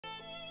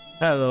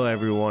Hello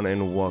everyone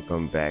and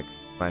welcome back,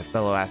 my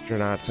fellow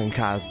astronauts and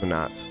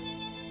cosmonauts.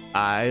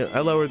 I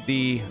lowered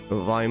the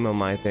volume on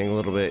my thing a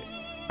little bit,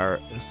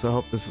 so I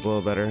hope this is a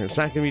little better. It's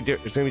not gonna be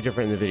it's gonna be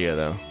different in the video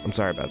though. I'm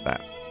sorry about that.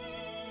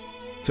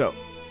 So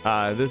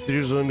this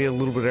video is gonna be a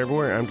little bit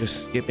everywhere. I'm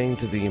just skipping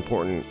to the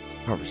important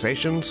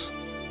conversations,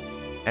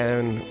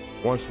 and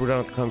once we're done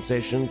with the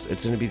conversations,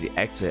 it's gonna be the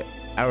exit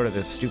out of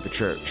this stupid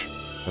church,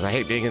 because I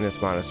hate being in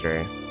this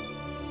monastery.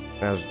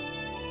 And I was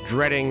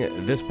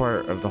dreading this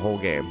part of the whole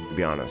game, to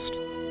be honest.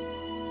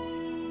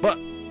 But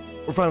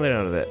we're finally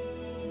done with it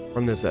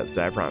from this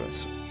episode, I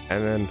promise.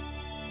 And then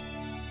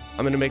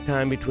I'm gonna make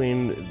time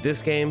between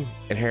this game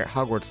and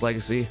Hogwarts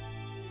Legacy,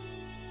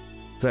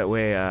 so that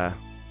way I'll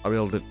be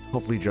able to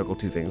hopefully juggle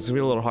two things. It's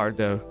gonna be a little hard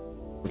though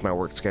with my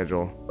work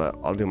schedule, but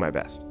I'll do my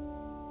best.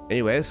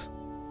 Anyways,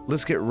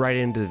 let's get right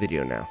into the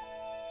video now.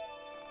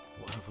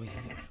 What have we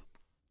here?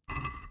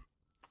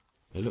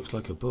 It looks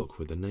like a book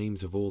with the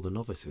names of all the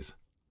novices.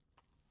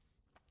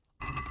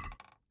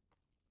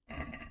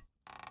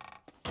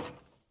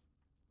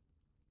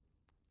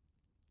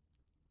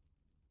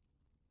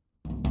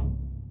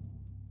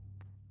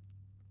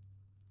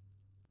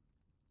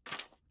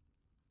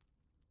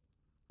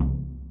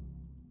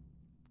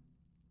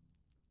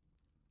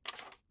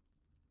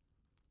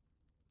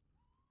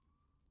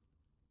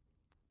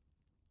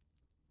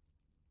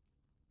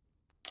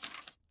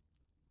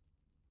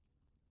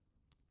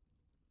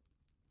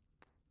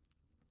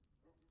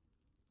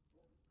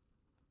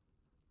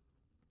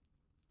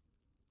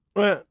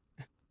 What?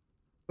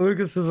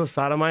 Lucas is a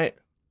sodomite?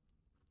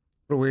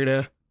 What a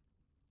weirdo.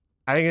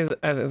 I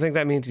think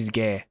that means he's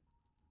gay.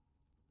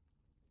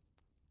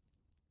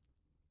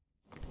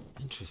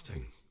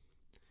 Interesting.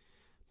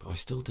 But I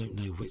still don't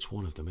know which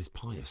one of them is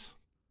pious.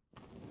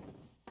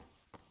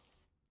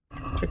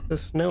 Check the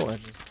snow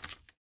edges.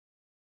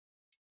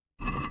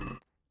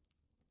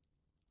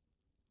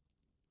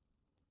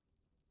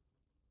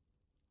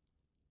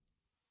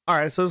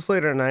 Alright, so it's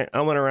later at night.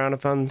 I went around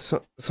and found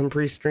some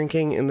priests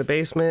drinking in the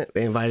basement.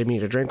 They invited me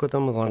to drink with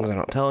them as long as I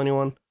don't tell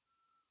anyone.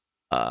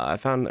 I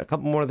found a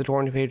couple more of the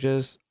torn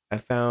pages. I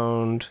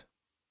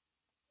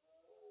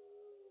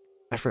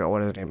forgot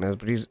what his name is,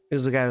 but he's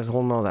the guy that's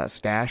holding all that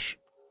stash.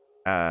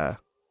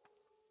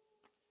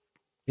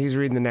 He's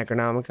reading the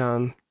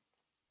Necronomicon.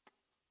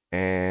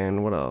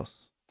 And what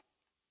else?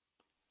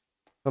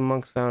 Some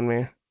monks found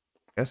me.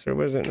 Guess I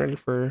wasn't ready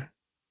for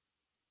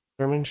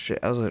sermon. Shit,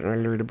 I wasn't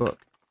ready to read a book.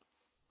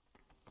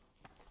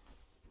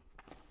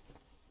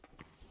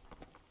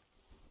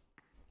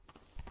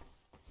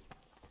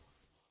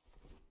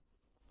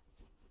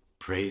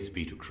 Praise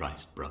be to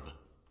Christ, brother.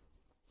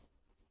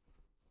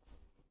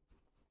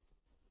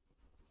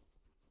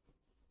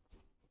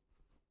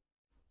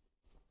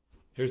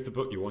 Here's the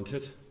book you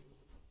wanted.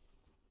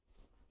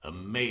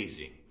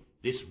 Amazing.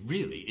 This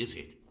really is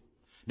it.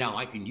 Now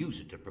I can use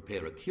it to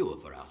prepare a cure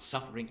for our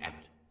suffering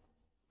abbot.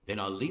 Then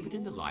I'll leave it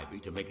in the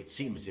library to make it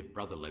seem as if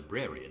Brother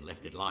Librarian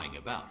left it lying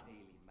about.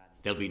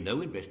 There'll be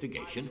no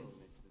investigation.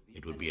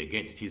 It would be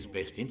against his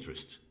best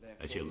interests,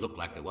 as he'll look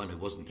like the one who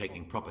wasn't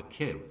taking proper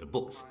care of the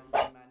books.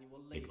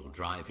 It will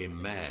drive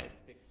him mad.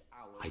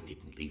 I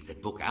didn't leave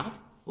that book out,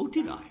 or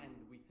did I?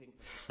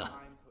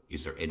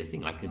 Is there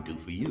anything I can do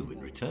for you in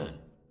return?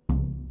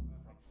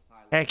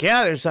 Heck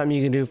yeah, there's something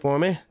you can do for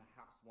me.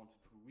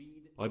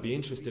 I'd be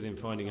interested in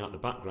finding out the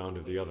background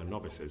of the other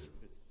novices.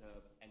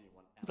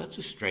 That's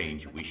a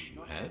strange wish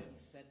you have.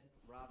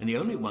 And the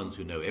only ones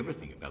who know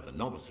everything about the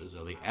novices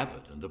are the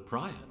abbot and the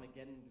prior.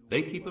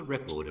 They keep a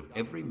record of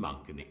every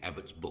monk in the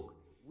abbot's book,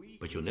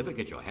 but you'll never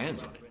get your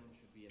hands on it.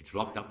 It's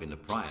locked up in the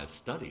prior's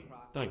study.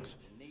 Thanks.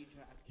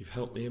 You've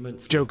helped me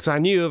immensely. Joke's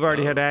on you, I've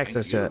already had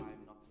access to it.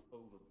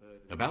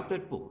 About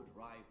that book,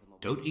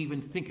 don't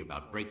even think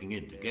about breaking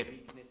in to get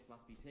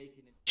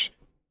it.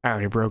 I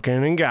already broke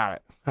in and got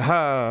it.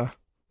 Haha.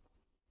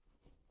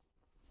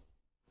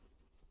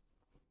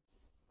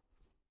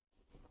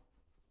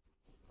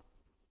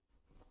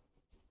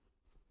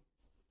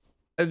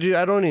 I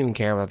don't even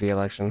care about the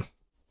election.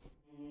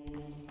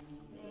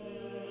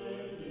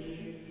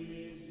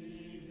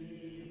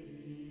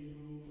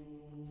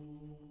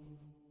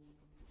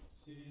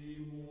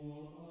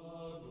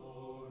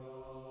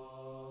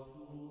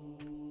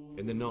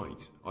 In the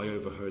night, I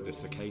overheard the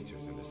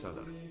cicadas in the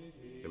cellar.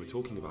 They were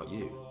talking about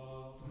you.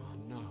 Oh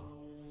no.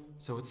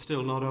 So it's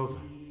still not over.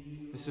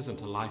 This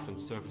isn't a life in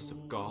service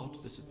of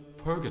God. This is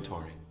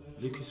purgatory.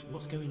 Lucas,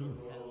 what's going on?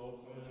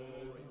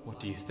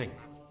 What do you think?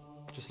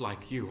 Just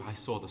like you, I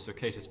saw the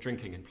cicadas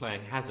drinking and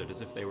playing hazard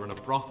as if they were in a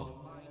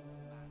brothel.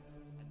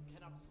 And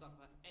cannot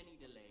suffer any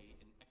delay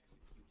in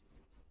executing.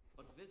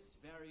 But this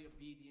very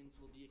obedience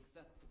will be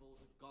acceptable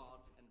to God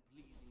and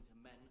pleasing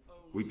to men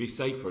only. We'd be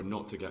safer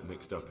not to get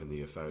mixed up in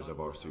the affairs of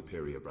our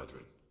superior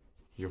brethren.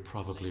 You're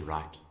probably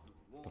right.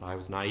 But I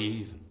was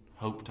naive and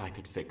hoped I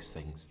could fix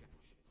things.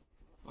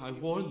 I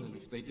warned them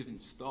if they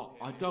didn't stop,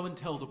 I'd go and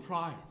tell the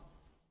prior.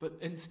 But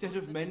instead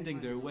of mending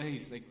their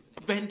ways, they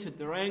vented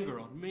their anger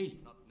on me.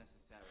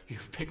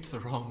 You've picked the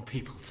wrong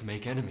people to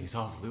make enemies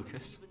of,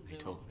 Lucas, they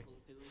told me.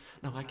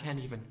 Now, I can't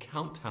even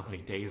count how many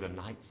days and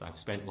nights I've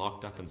spent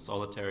locked up in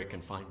solitary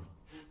confinement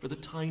for the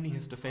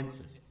tiniest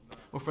offenses,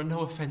 or for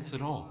no offense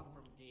at all.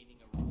 From gaining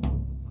a reward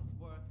for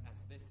such work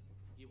as this,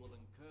 he will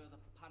incur the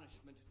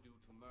punishment due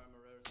to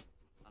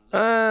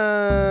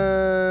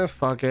murmurers.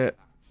 Fuck it.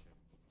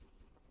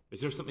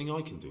 Is there something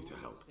I can do to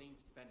help? Saint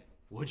Benedict.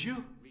 Would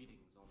you?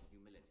 Readings on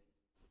humility.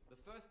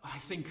 The first I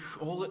think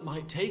all it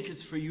might take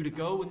is for you to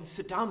go and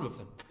sit down with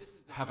them.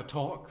 Have a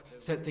talk,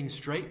 set things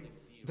straight.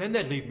 Then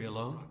they'd leave me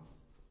alone.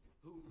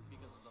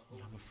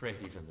 I'm afraid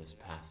even this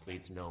path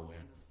leads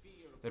nowhere.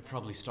 They'd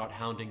probably start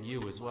hounding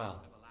you as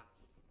well.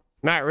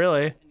 Not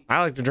really. I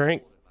like to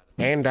drink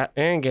and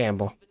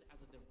gamble.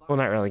 Well,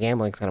 not really.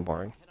 Gambling's kind of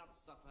boring.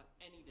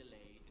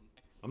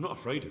 I'm not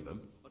afraid of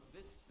them.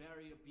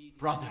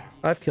 Brother,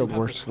 I've killed you have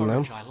worse the than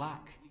them. courage I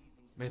lack.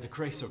 May the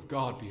grace of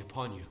God be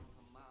upon you.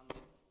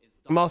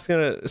 I'm also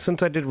gonna,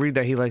 since I did read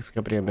that he likes the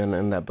company I'm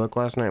in that book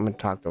last night, I'm gonna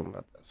talk to him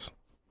about this.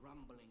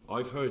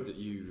 I've heard that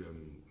you,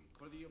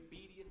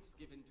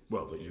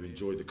 well, that you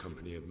enjoy the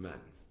company of men.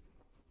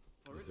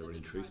 Is there any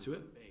truth to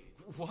it?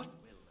 What?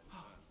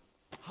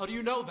 How do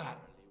you know that?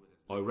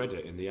 I read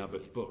it in the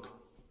abbot's book.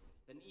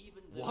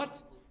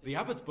 What? The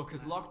abbot's book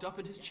is locked up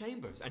in his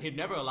chambers, and he'd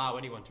never allow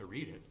anyone to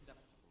read it.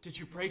 Did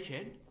you break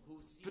in?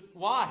 But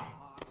why?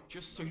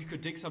 Just so you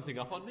could dig something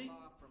up on me?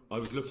 I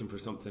was looking for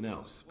something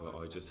else, but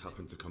I just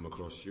happened to come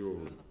across your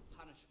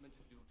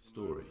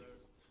story.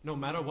 No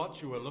matter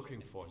what you were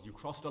looking for, you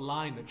crossed a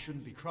line that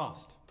shouldn't be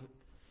crossed. But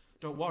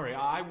don't worry,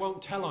 I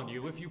won't tell on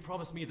you if you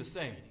promise me the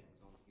same.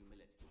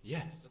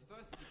 Yes,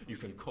 you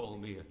can call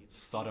me a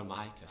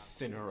sodomite, a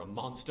sinner, a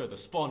monster, the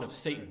spawn of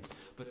Satan.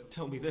 But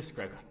tell me this,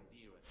 Gregor.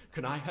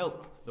 Can I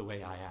help the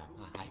way I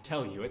am? I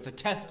tell you, it's a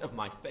test of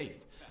my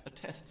faith. A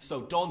test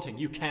so daunting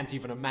you can't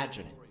even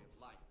imagine it.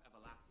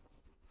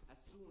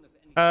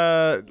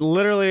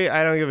 Literally,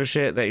 I don't give a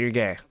shit that you're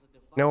gay.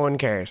 No one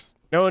cares.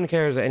 No one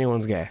cares that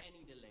anyone's gay.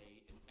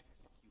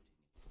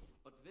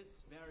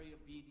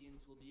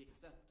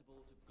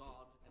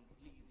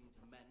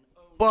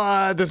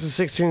 But this is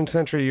 16th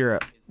century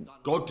Europe.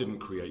 God didn't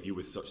create you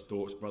with such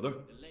thoughts, brother.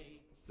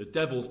 The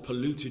devil's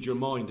polluted your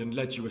mind and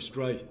led you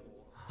astray.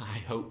 I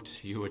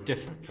hoped you were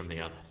different from the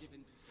others,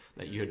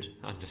 that you'd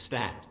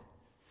understand,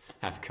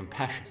 have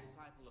compassion.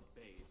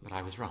 But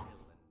I was wrong.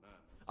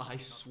 I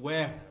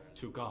swear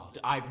to God,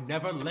 I've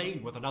never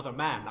lain with another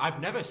man. I've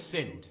never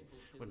sinned.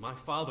 When my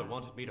father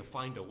wanted me to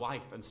find a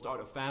wife and start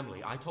a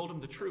family, I told him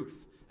the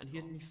truth, and he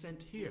had me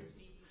sent here.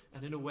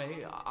 And in a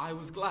way, I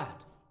was glad.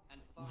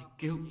 My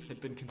guilt had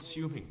been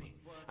consuming me,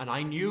 and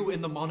I knew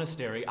in the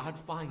monastery I'd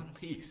find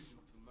peace.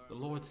 The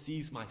Lord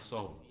sees my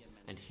soul,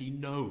 and he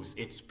knows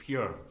it's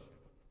pure.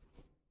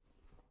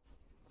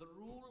 The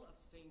rule of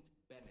Saint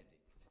Benedict.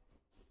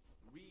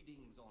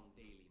 Readings on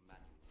daily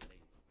manual labor.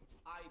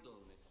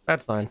 Idleness is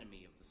That's fine. the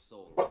enemy of the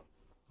soul.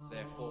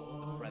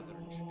 Therefore, the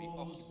brethren should be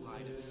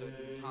occupied at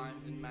certain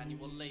times in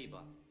manual labor,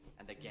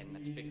 and again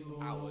at fixed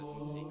hours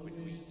in sacred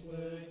reading.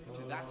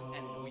 To that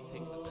end, we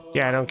think that the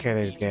Yeah, I don't care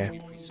that he's gay. be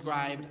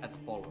prescribed as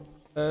follows.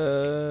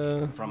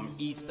 From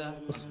Easter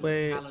to the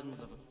wait.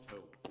 calends of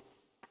October.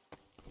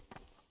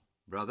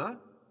 Brother?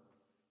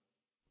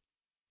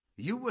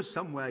 You were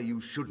somewhere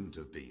you shouldn't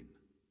have been.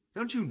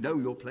 Don't you know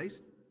your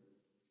place?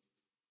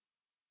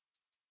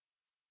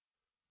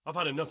 I've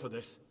had enough of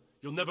this.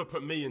 You'll never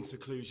put me in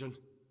seclusion.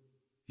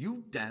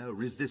 You dare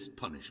resist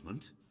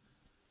punishment?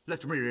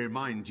 Let me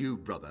remind you,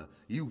 brother,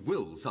 you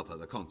will suffer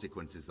the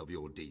consequences of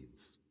your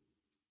deeds.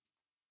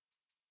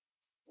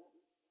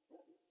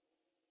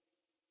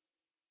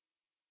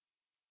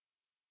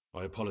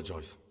 I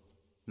apologize.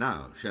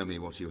 Now, show me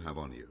what you have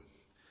on you.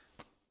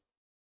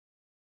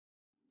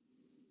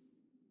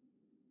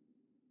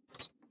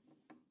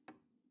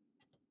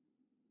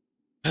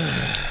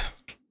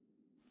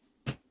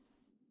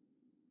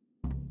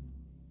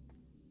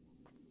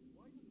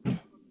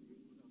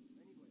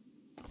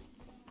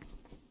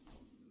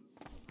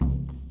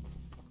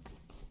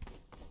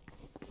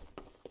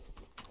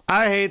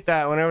 I hate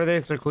that whenever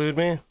they seclude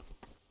me,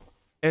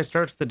 it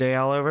starts the day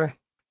all over.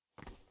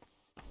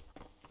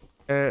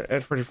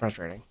 It's pretty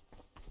frustrating.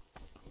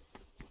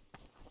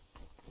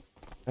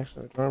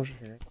 Actually, the dorms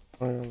are here.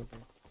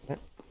 Yeah.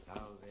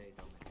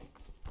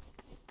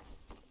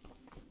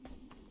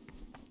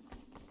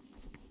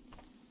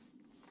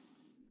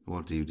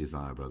 What do you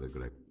desire, Brother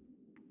Greg?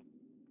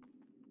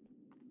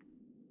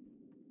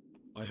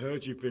 I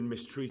heard you've been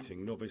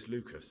mistreating Novice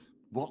Lucas.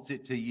 What's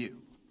it to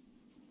you?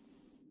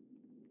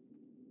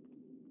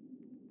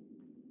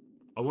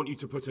 I want you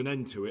to put an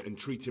end to it and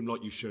treat him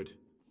like you should.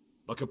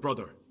 Like a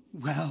brother.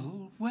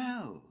 Well,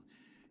 well.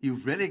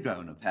 You've really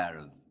grown a pair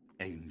of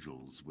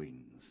angel's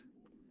wings.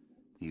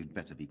 You'd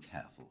better be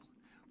careful.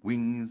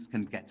 Wings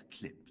can get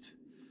clipped.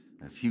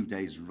 A few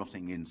days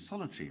rotting in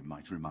solitary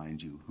might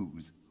remind you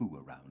who's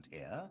who around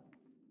here.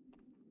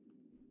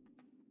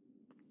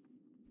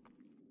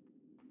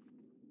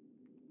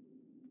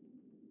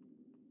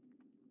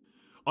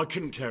 I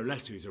couldn't care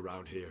less who's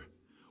around here.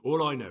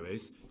 All I know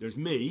is, there's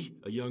me,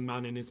 a young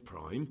man in his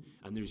prime,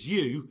 and there's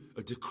you,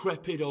 a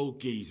decrepit old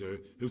geezer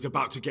who's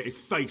about to get his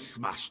face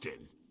smashed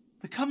in.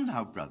 Come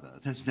now, brother.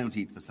 There's no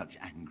need for such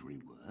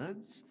angry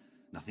words.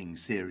 Nothing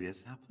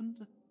serious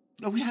happened.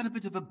 We had a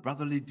bit of a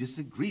brotherly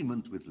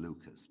disagreement with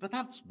Lucas, but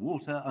that's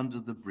water under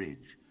the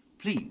bridge.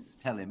 Please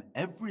tell him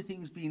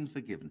everything's been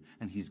forgiven,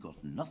 and he's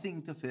got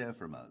nothing to fear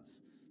from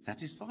us.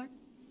 Satisfied?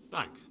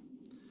 Thanks.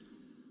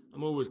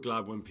 I'm always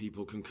glad when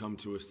people can come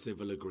to a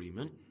civil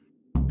agreement.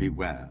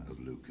 Beware of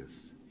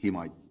Lucas. He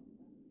might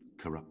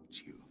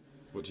corrupt you.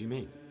 What do you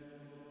mean?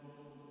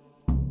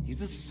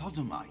 He's a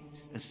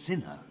sodomite, a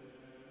sinner.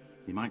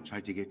 He might try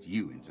to get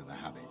you into the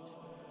habit,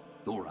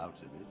 or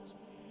out of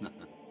it.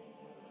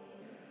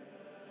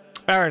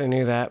 I already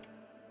knew that.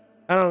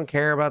 I don't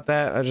care about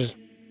that. I just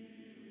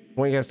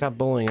want you guys to stop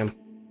bullying him.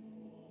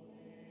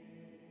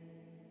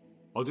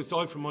 I'll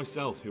decide for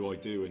myself who I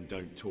do and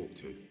don't talk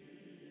to.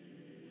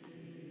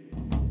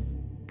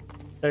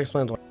 That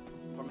explains why.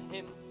 From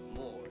him,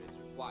 more is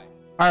required.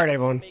 Alright,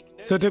 everyone.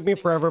 So it took me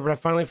forever, but I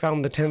finally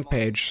found the 10th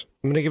page.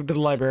 I'm gonna give it to the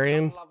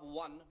librarian,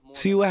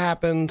 see what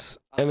happens,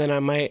 and then I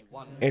might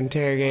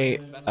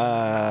interrogate,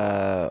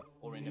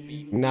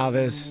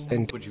 novice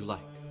and... Would you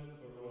like?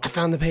 I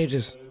found the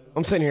pages.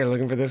 I'm sitting here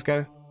looking for this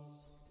guy.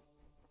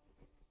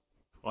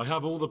 I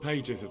have all the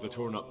pages of the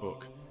torn-up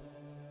book.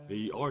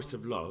 The Art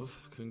of Love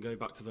can go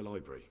back to the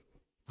library.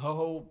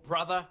 Oh,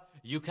 brother,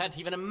 you can't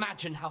even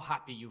imagine how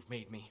happy you've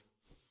made me.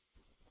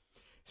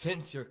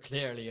 Since you're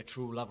clearly a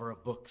true lover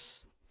of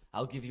books,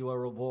 I'll give you a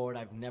reward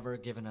I've never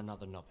given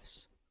another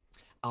novice.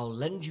 I'll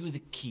lend you the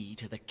key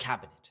to the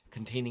cabinet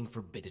containing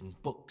forbidden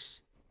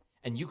books,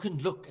 and you can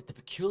look at the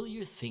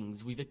peculiar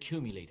things we've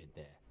accumulated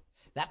there.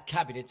 That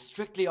cabinet's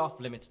strictly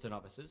off-limits to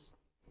novices,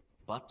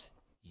 but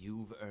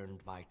you've earned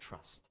my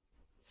trust.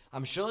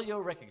 I'm sure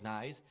you'll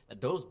recognize that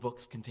those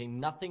books contain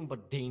nothing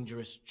but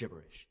dangerous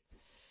gibberish,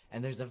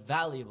 and there's a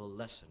valuable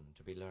lesson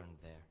to be learned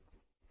there.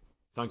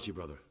 Thank you,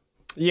 brother.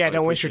 Yeah,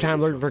 don't waste your time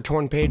looking for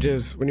torn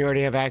pages when you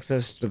already have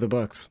access to the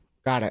books.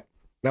 Got it.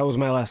 That was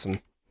my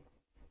lesson.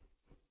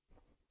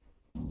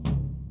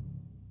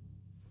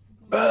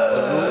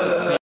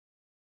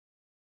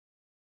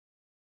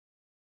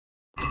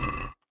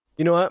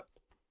 You know what?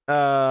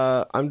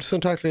 I'm just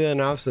gonna talk to the other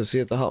novices, see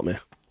if they'll help me.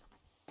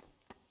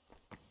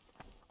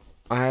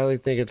 I highly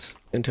think it's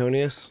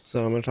Antonius,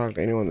 so I'm gonna talk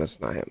to anyone that's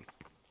not him.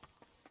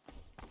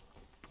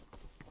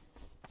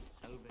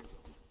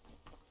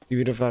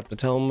 Even if I have to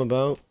tell them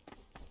about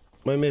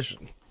my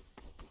mission.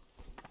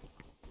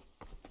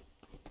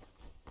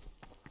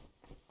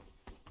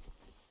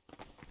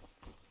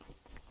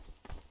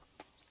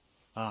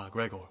 Ah,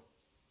 Gregor.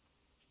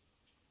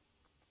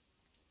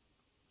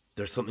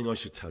 There's something I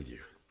should tell you.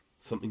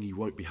 Something you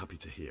won't be happy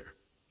to hear.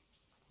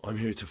 I'm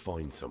here to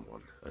find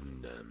someone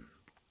and,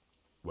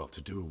 well,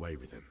 to do away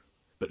with him.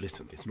 But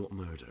listen, it's not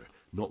murder.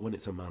 Not when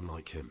it's a man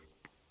like him.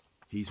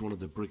 He's one of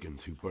the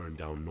brigands who burned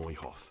down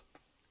Neuhof.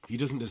 He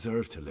doesn't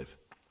deserve to live.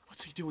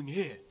 What's he doing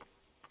here?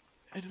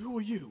 And who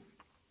are you?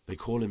 They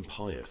call him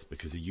pious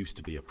because he used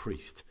to be a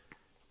priest.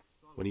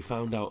 When he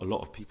found out a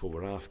lot of people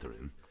were after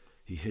him,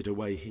 he hid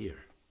away here.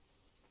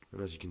 And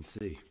as you can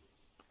see,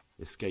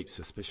 escaped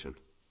suspicion.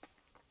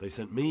 They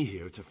sent me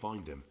here to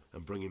find him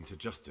and bring him to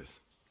justice.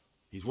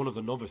 He's one of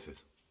the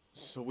novices.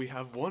 So we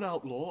have one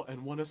outlaw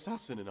and one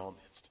assassin in our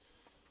midst.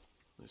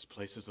 This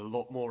place is a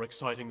lot more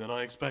exciting than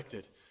I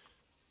expected.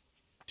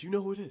 Do you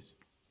know who it is?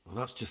 Well,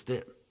 that's just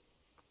it.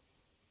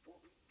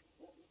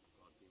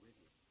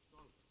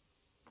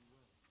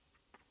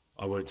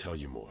 I won't tell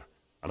you more,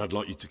 and I'd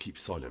like you to keep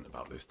silent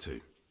about this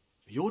too.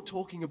 You're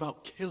talking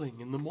about killing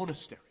in the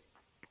monastery.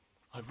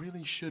 I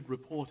really should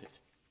report it.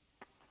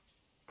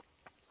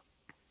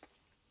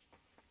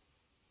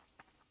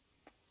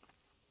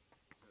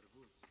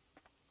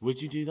 Would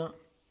you do that?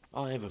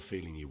 I have a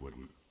feeling you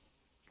wouldn't.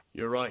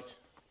 You're right.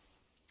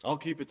 I'll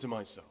keep it to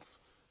myself.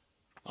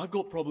 I've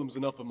got problems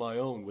enough of my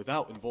own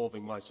without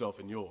involving myself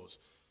in yours.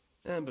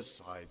 And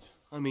besides,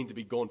 I mean to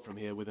be gone from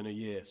here within a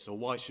year, so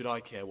why should I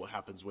care what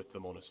happens with the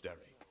monastery?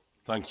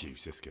 Thank you,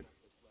 Siskin.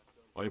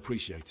 I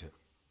appreciate it.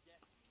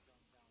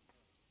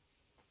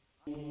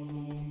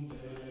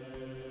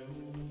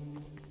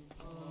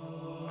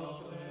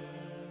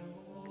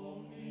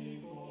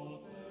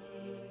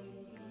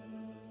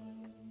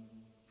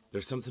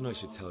 There's something I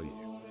should tell you.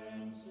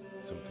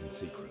 Something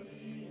secret.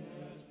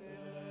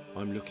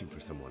 I'm looking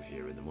for someone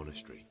here in the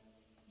monastery.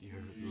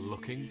 You're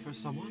looking for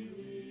someone?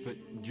 But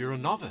you're a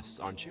novice,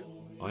 aren't you?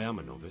 I am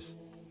a novice.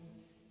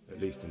 At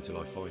least until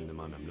I find the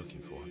man I'm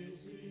looking for.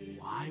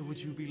 Why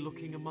would you be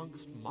looking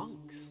amongst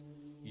monks?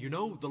 You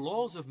know, the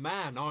laws of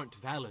man aren't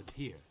valid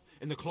here.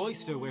 In the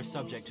cloister, we're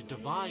subject to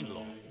divine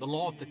law, the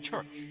law of the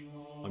church.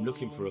 I'm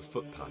looking for a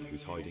footpad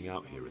who's hiding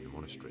out here in the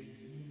monastery.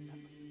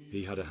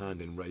 He had a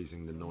hand in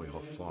raising the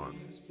Neuhof farm.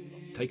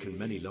 He's taken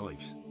many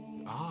lives.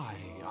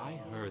 I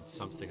heard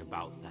something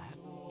about that.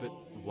 But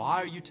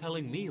why are you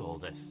telling me all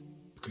this?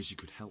 Because you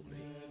could help me.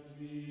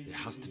 It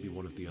has to be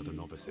one of the other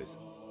novices.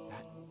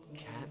 That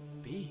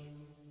can't be.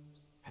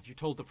 Have you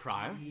told the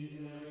prior?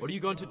 What are you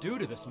going to do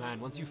to this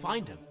man once you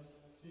find him?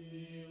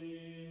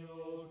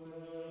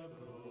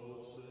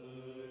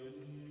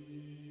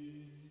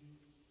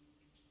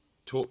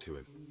 Talk to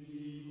him.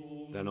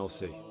 Then I'll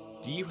see.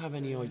 Do you have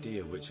any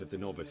idea which of the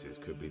novices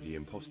could be the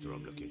imposter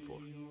I'm looking for?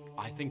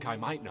 I think I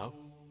might know.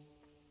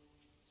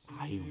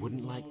 I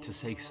wouldn't like to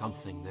say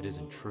something that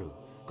isn't true.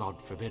 God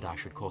forbid I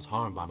should cause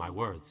harm by my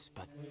words,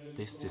 but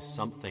this is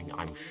something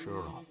I'm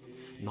sure of.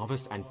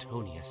 Novice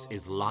Antonius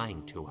is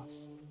lying to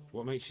us.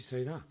 What makes you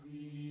say that?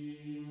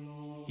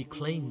 He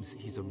claims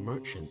he's a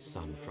merchant's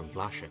son from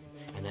Vlashim,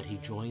 and that he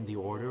joined the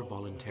order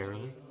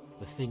voluntarily.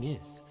 The thing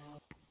is...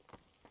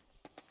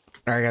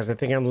 Alright guys, I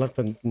think I'm left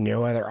with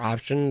no other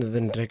option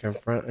than to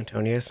confront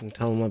Antonius and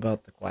tell him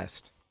about the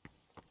quest.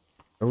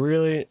 I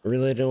really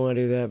don't want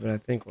to do that, but I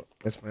think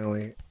that's my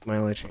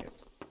only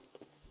chance.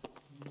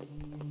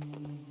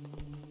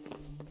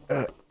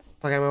 Fuck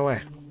out of my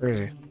way. Where is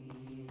he?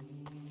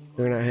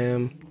 You're not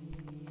him.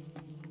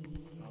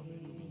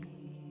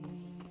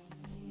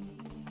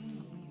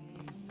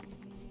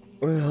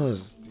 Where the hell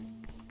is this?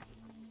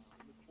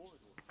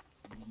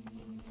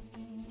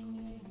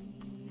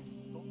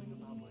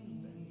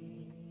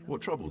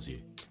 What troubles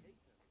you?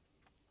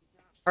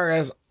 Alright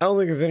guys, I don't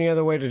think there's any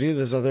other way to do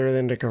this other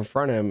than to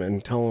confront him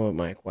and tell him about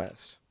my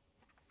quest.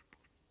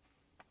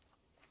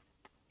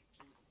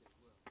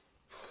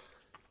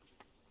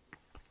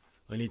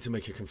 I need to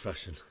make a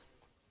confession.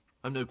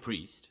 I'm no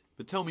priest,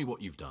 but tell me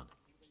what you've done.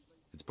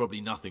 It's probably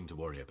nothing to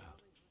worry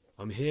about.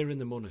 I'm here in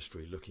the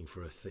monastery looking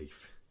for a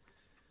thief.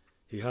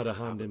 He had a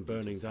hand in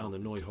burning down the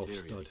Neuhof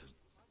stud.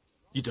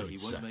 You don't he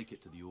say. won't make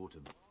it to the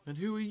autumn. And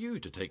who are you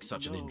to take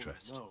such an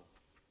interest? No.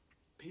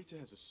 Peter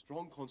has a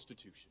strong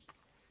constitution.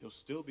 He'll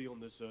still be on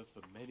this earth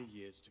for many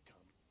years to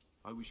come.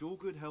 I wish all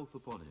good health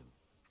upon him.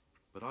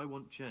 But I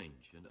want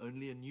change, and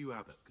only a new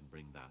abbot can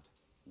bring that.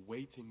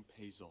 Waiting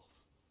pays off.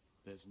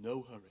 There's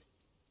no hurry.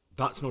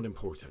 That's not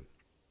important.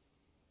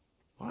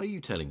 Why are you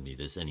telling me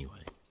this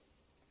anyway?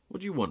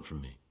 What do you want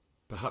from me?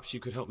 Perhaps you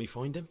could help me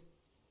find him?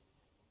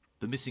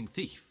 The missing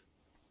thief?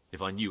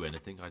 If I knew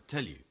anything, I'd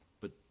tell you,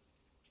 but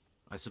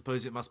I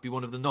suppose it must be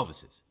one of the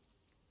novices.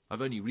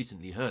 I've only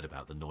recently heard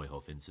about the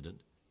Neuhof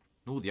incident,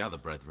 and all the other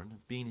brethren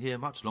have been here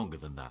much longer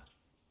than that.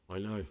 I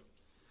know.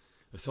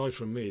 Aside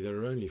from me, there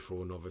are only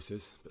 4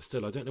 novices, but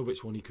still, I don't know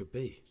which one he could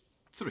be.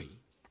 3?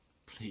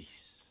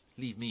 Please,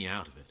 leave me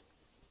out of it.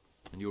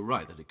 And you're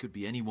right that it could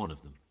be any one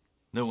of them.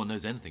 No one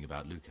knows anything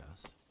about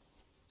Lukas.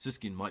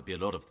 Siskin might be a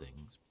lot of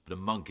things, but a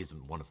monk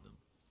isn't one of them.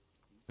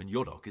 And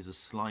Yodok is a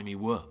slimy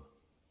worm.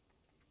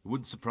 It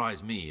wouldn't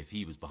surprise me if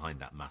he was behind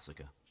that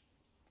massacre.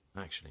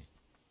 Actually,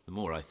 the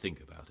more I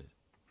think about it,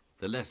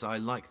 the less I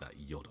like that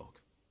Yodok.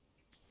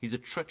 He's a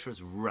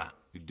treacherous rat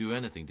who'd do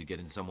anything to get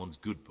in someone's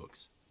good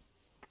books.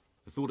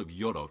 The thought of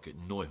Yodok at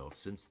Neuhof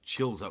sends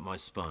chills up my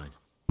spine.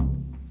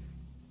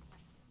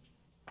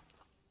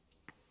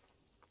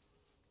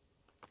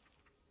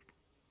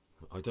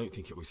 I don't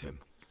think it was him.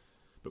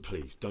 But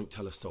please, don't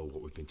tell a soul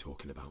what we've been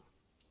talking about.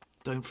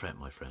 Don't fret,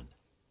 my friend.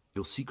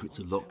 Your secrets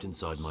are locked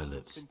inside my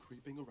lips. Been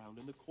creeping around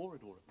in the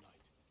corridor at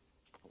night.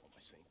 What am I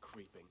saying,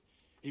 creeping?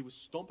 He was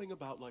stomping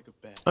about like a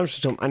bear. I'm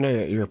just I know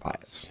that you're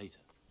pious.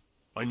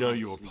 I know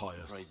you're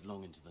pious.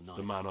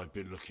 The man I've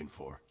been looking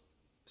for.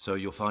 So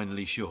you're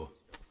finally sure?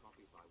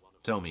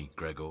 Tell me,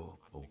 Gregor,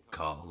 or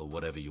Karl, or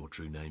whatever your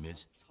true name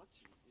is.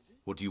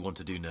 What do you want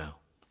to do now?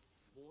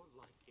 More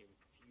like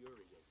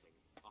infuriating,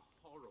 a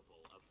horrible,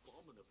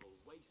 abominable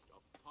waste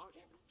of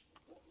parchment.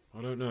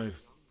 I don't know.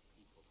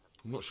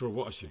 I'm not sure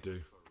what I should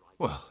do.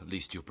 Well, at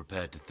least you're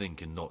prepared to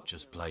think and not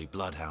just play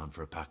bloodhound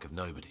for a pack of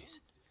nobodies.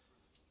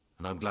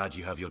 And I'm glad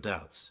you have your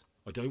doubts.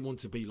 I don't want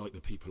to be like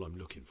the people I'm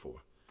looking for.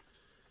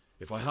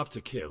 If I have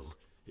to kill,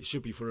 it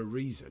should be for a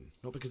reason,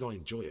 not because I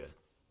enjoy it.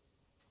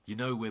 You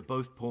know, we're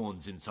both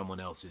pawns in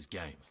someone else's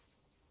game.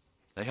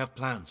 They have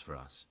plans for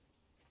us,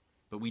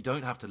 but we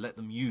don't have to let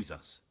them use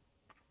us.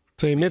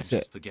 So he admits it.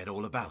 Just forget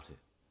all about it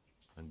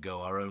and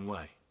go our own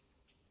way.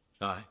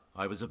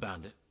 I was a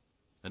bandit,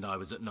 and I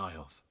was at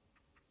Neuhof.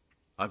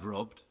 I've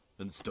robbed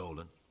and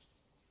stolen,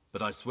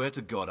 but I swear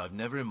to God I've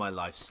never in my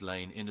life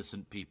slain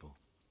innocent people.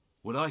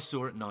 What I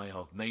saw at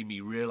Neuhof made me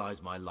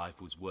realize my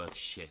life was worth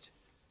shit,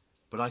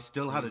 but I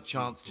still had a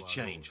chance to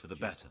change for the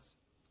better.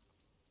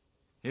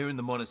 Here in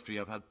the monastery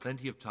I've had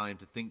plenty of time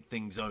to think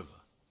things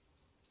over,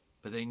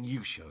 but then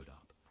you showed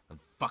up and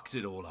fucked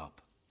it all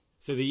up.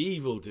 So the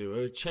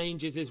evildoer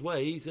changes his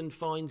ways and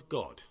finds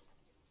God.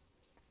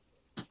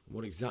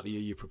 What exactly are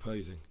you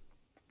proposing?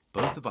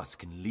 Both of us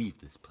can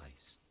leave this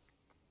place.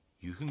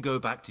 You can go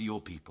back to your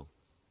people,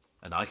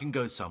 and I can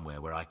go somewhere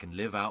where I can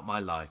live out my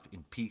life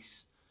in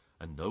peace,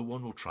 and no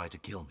one will try to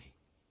kill me.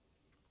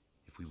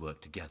 If we work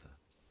together,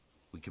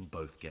 we can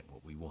both get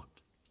what we want.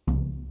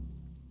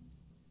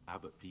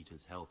 Abbot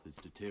Peter's health is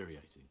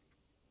deteriorating.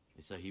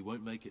 They say he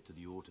won't make it to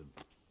the autumn.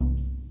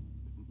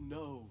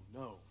 No.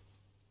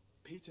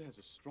 Peter has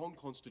a strong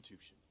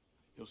constitution.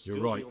 He'll You're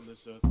still right. be on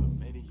this earth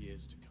for many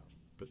years to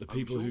come. But the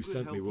people who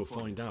sent me will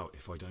find out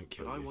if I don't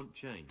kill you. I want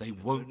change. They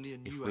won't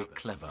if we're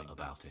clever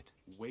about it.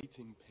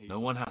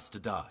 No one has to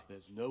die.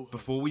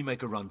 Before we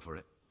make a run for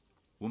it,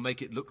 we'll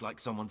make it look like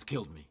someone's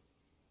killed me.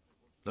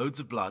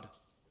 Loads of blood,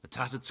 a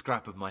tattered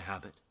scrap of my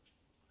habit,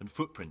 and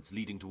footprints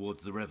leading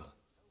towards the river.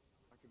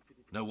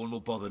 No one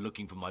will bother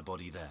looking for my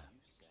body there.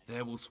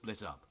 There we'll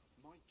split up.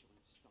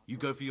 You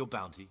go for your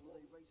bounty,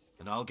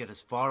 and I'll get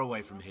as far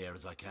away from here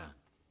as I can.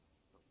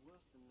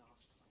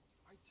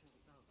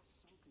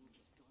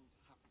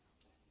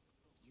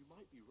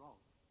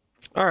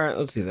 Alright,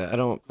 let's do that. I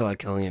don't feel like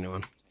killing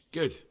anyone.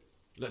 Good.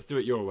 Let's do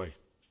it your way.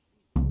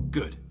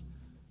 Good.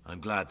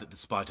 I'm glad that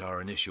despite our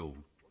initial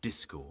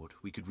discord,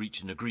 we could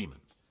reach an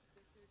agreement.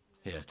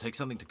 Here, take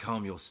something to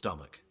calm your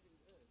stomach.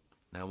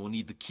 Now we'll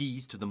need the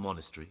keys to the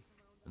monastery,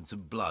 and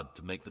some blood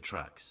to make the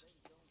tracks.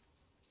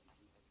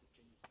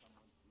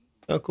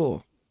 Oh,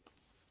 cool.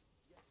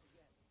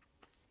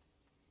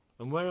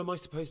 And where am I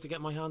supposed to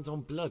get my hands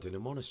on blood in a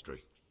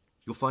monastery?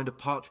 You'll find a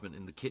parchment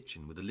in the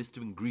kitchen with a list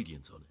of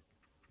ingredients on it.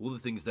 All the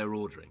things they're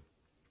ordering.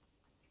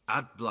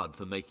 Add blood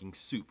for making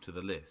soup to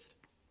the list.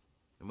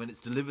 And when it's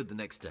delivered the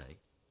next day,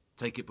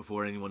 take it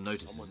before anyone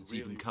notices it's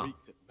even come.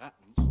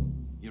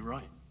 You're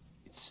right.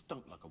 It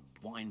stunk like a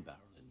wine barrel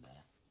in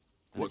there.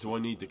 What do I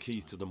need the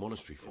keys to the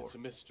monastery for? It's a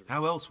mystery.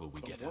 How else will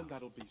we get out?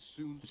 This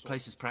This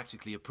place is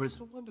practically a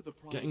prison.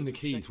 Getting the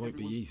keys won't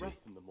be easy.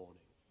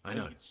 I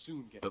know,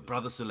 but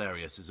Brother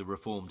Solarius is a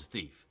reformed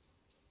thief.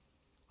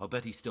 I'll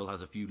bet he still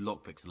has a few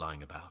lockpicks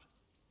lying about.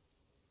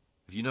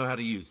 If you know how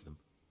to use them,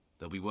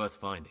 they'll be worth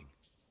finding.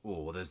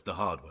 Or there's the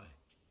hard way.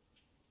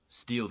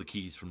 Steal the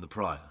keys from the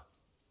prior.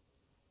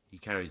 He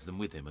carries them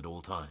with him at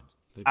all times.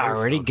 I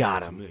already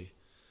got him. him.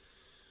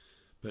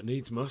 But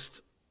needs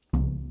must.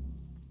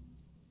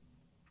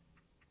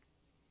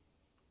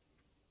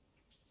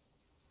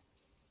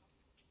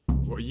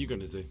 What are you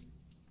going to do?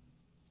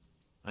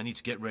 I need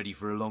to get ready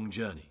for a long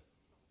journey.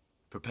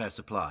 Prepare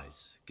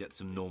supplies, get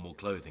some normal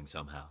clothing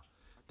somehow.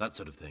 That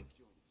sort of thing.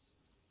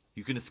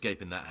 You can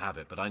escape in that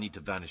habit, but I need to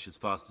vanish as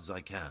fast as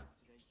I can.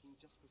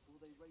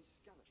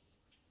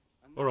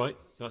 All right,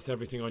 that's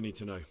everything I need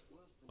to know.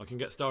 I can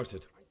get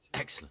started.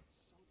 Excellent.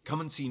 Come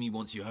and see me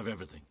once you have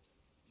everything.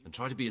 And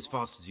try to be as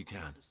fast as you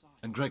can.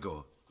 And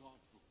Gregor,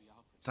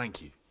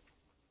 thank you.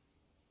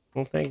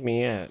 Don't thank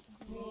me yet.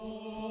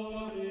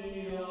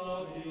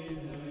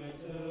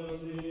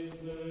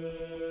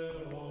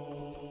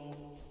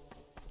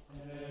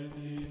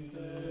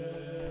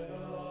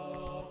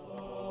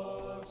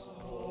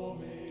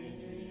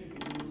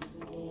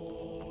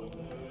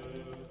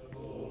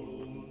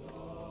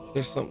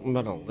 There's something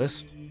about a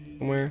list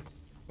somewhere.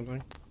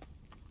 Something.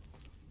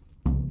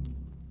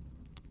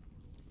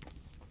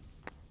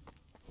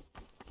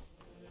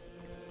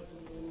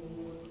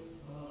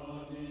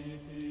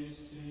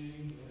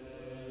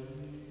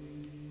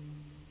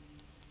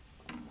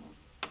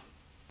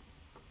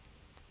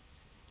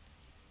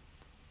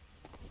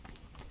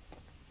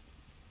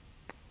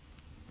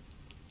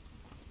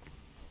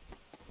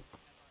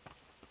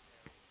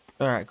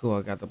 Alright, cool,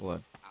 I got the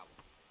blood.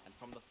 And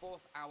from the 4th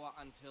hour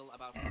until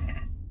about...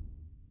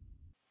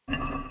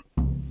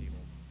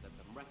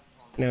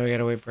 Now we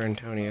gotta wait for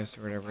Antonius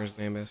or whatever his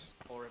name is.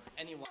 Or if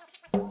anyone...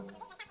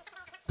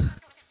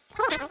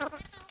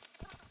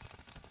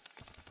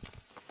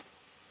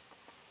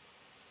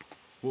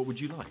 What would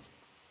you like?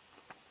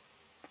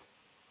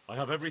 I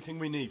have everything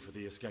we need for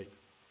the escape.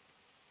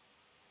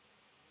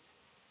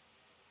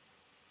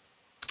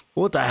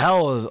 What the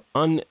hell is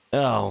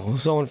Oh,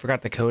 someone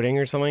forgot the coding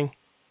or something?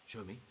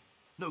 Show me.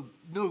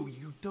 No,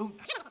 you don't.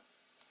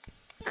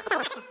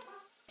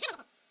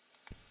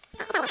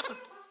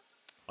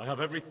 I have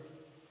every...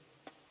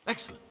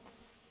 Excellent.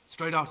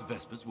 Straight after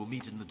Vespers, we'll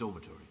meet in the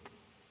dormitory.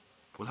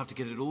 We'll have to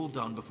get it all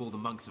done before the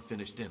monks have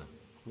finished dinner.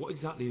 What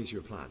exactly is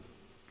your plan?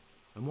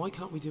 And why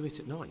can't we do it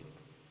at night?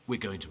 We're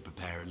going to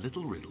prepare a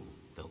little riddle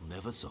they'll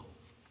never solve.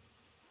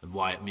 And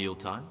why at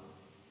mealtime?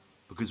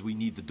 Because we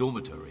need the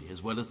dormitory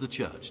as well as the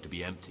church to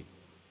be empty.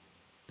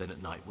 Then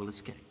at night we'll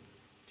escape.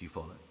 Do you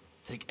follow?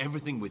 Take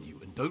everything with you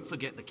and don't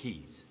forget the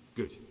keys.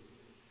 Good.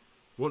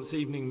 Once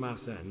evening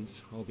mass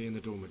ends, I'll be in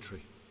the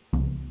dormitory.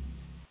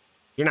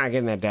 You're not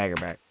getting that dagger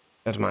back.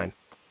 That's mine.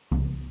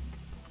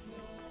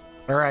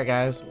 Alright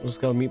guys, let's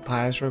go meet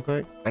Pius real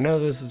quick. I know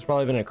this has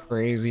probably been a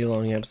crazy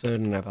long episode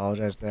and I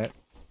apologize for that.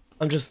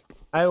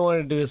 I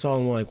wanted to do this all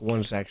in like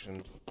one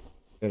section.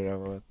 Get it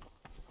over with.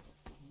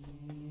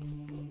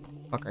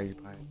 Fuck are you,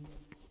 Pius?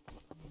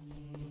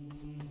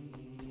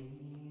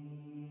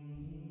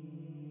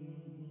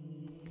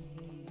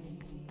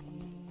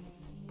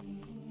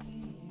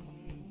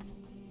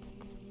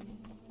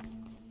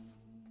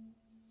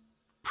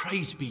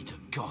 Praise be to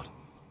God.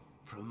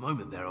 For a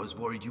moment there I was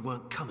worried you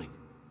weren't coming.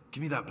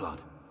 Give me that blood.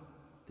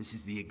 This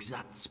is the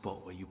exact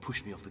spot where you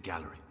pushed me off the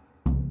gallery.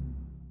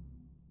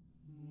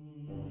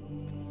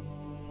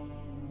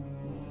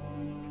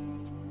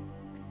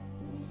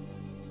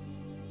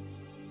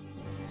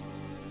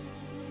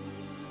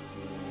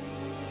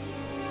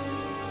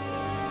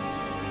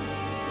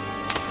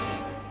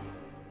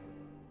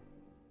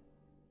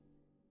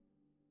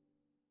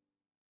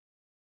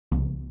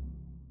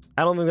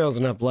 I don't think that was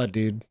enough blood,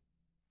 dude.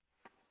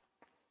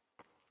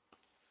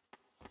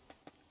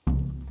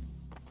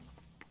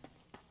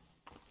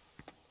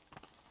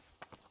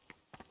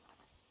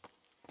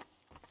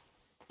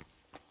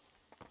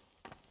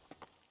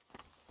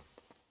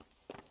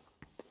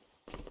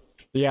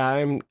 Yeah,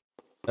 I'm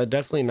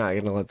definitely not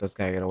gonna let this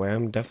guy get away.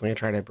 I'm definitely gonna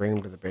try to bring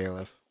him to the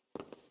bailiff.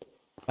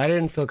 I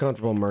didn't feel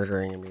comfortable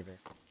murdering him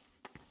either.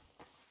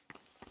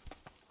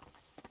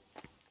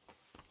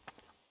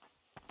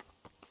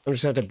 I'm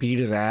just have to beat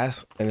his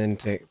ass and then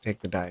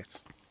take the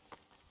dice.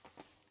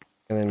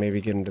 And then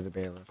maybe get him to the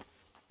bailiff.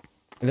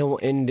 And then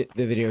we'll end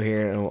the video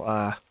here and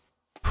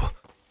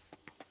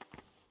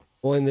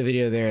we'll end the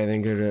video there and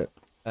then go to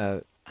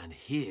And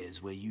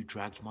here's where you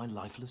dragged my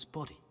lifeless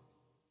body.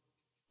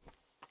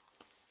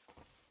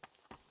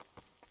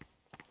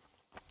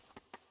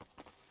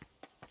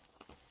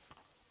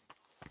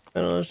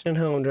 I don't understand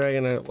how I'm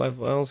dragging a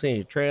life. I don't see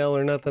any trail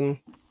or nothing.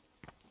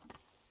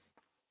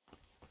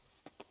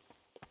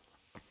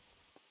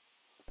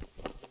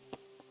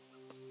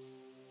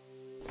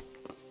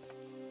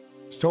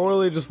 It's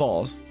totally just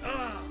falls.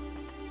 Oh,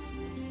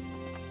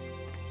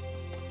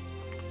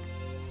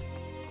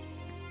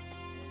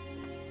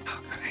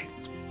 God, I hate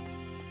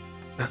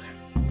this. Okay.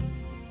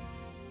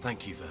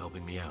 Thank you for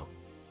helping me out.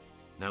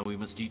 Now we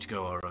must each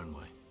go our own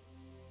way.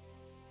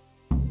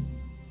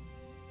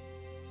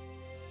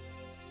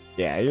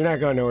 Yeah, you're not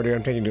going nowhere, dude.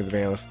 I'm taking you to the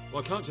bailiff.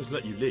 Well, I can't just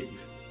let you leave.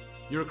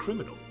 You're a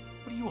criminal.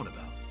 What are you on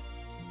about?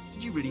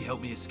 Did you really help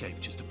me escape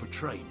just to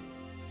betray me?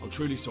 I'm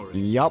truly sorry.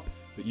 Yup.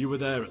 But you were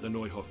there at the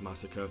Neuhof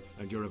massacre,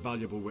 and you're a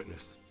valuable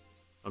witness.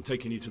 I'm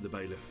taking you to the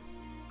bailiff.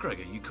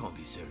 Gregor, you can't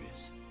be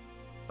serious.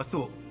 I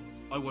thought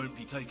I won't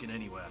be taken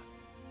anywhere.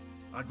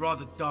 I'd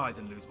rather die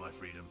than lose my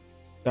freedom.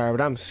 Sorry,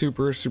 but I'm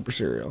super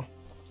serial.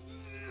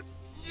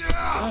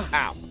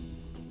 Ow.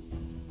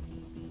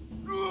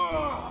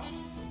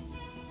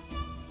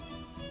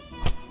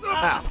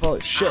 Ah,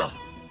 holy shit.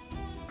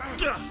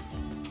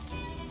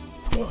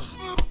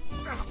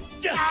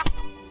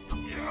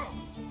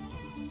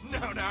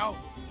 Now.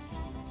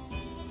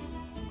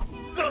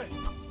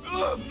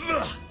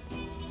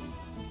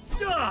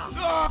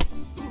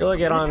 You're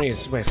looking on me,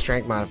 my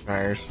strength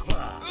modifiers.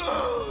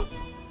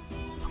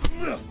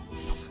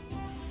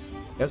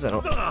 Guess I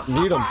don't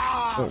need them.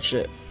 Oh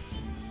shit.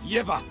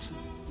 Yebat.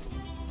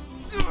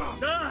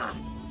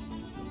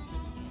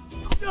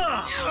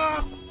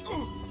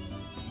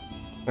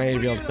 I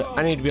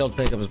need to be able to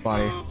pick up his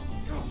body.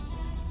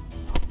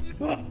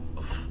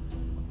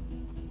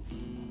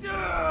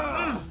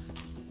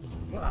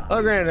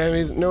 Oh, granted,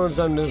 enemies. No one's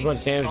done this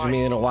much damage to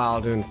me in a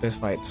while doing fist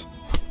fights.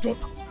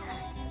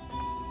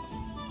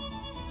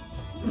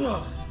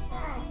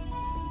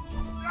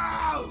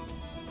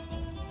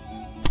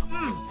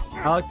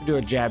 I like to do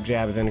a jab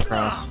and then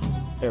cross.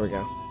 There we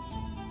go.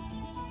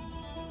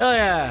 Oh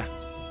yeah.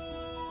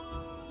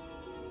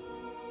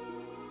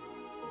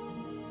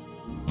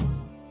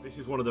 This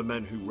is one of the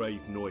men who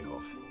raised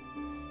Neuhof.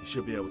 He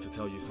should be able to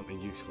tell you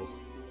something useful.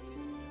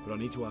 But I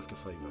need to ask a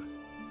favor.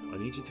 I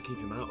need you to keep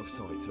him out of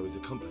sight so his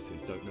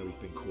accomplices don't know he's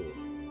been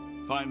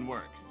caught. Fine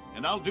work,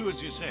 and I'll do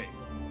as you say.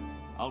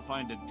 I'll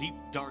find a deep,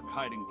 dark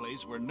hiding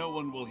place where no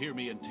one will hear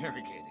me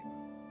interrogate him.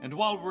 And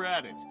while we're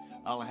at it,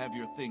 I'll have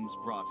your things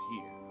brought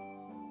here.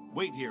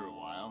 Wait here a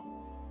while.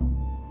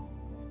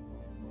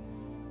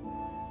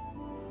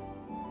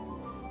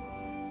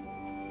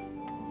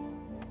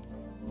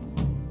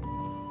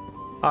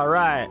 All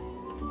right.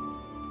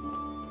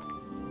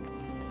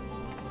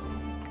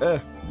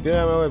 Get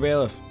out of my way,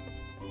 bailiff.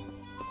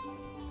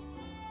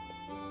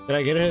 Did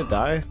I get it to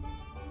die?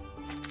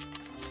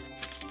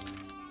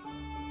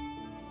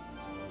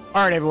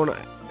 All right, everyone.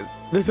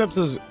 This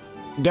episode's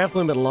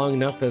definitely been long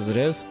enough as it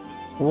is.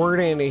 We're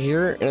gonna end it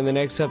here, and in the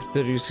next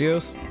episode you see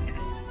us,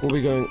 we'll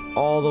be going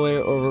all the way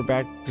over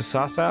back to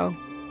Sasau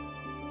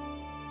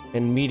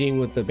and meeting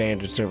with the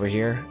bandits over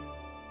here.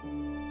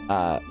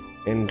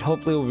 And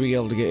hopefully we'll be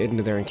able to get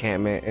into their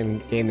encampment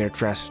and gain their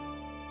trust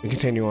and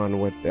continue on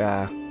with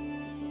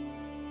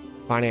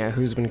finding out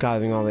who's been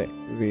causing all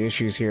the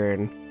issues here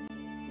in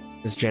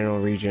this general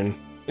region.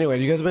 Anyway,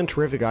 you guys have been a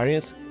terrific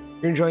audience.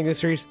 If you're enjoying this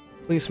series,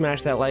 please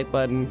smash that like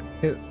button.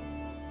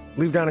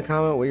 Leave down a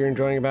comment what you're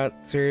enjoying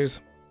about the series.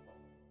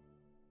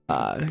 You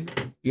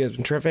guys have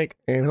been terrific,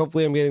 and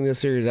hopefully I'm getting this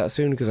series out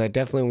soon because I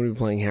definitely want to be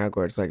playing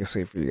Hogwarts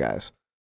Legacy for you guys.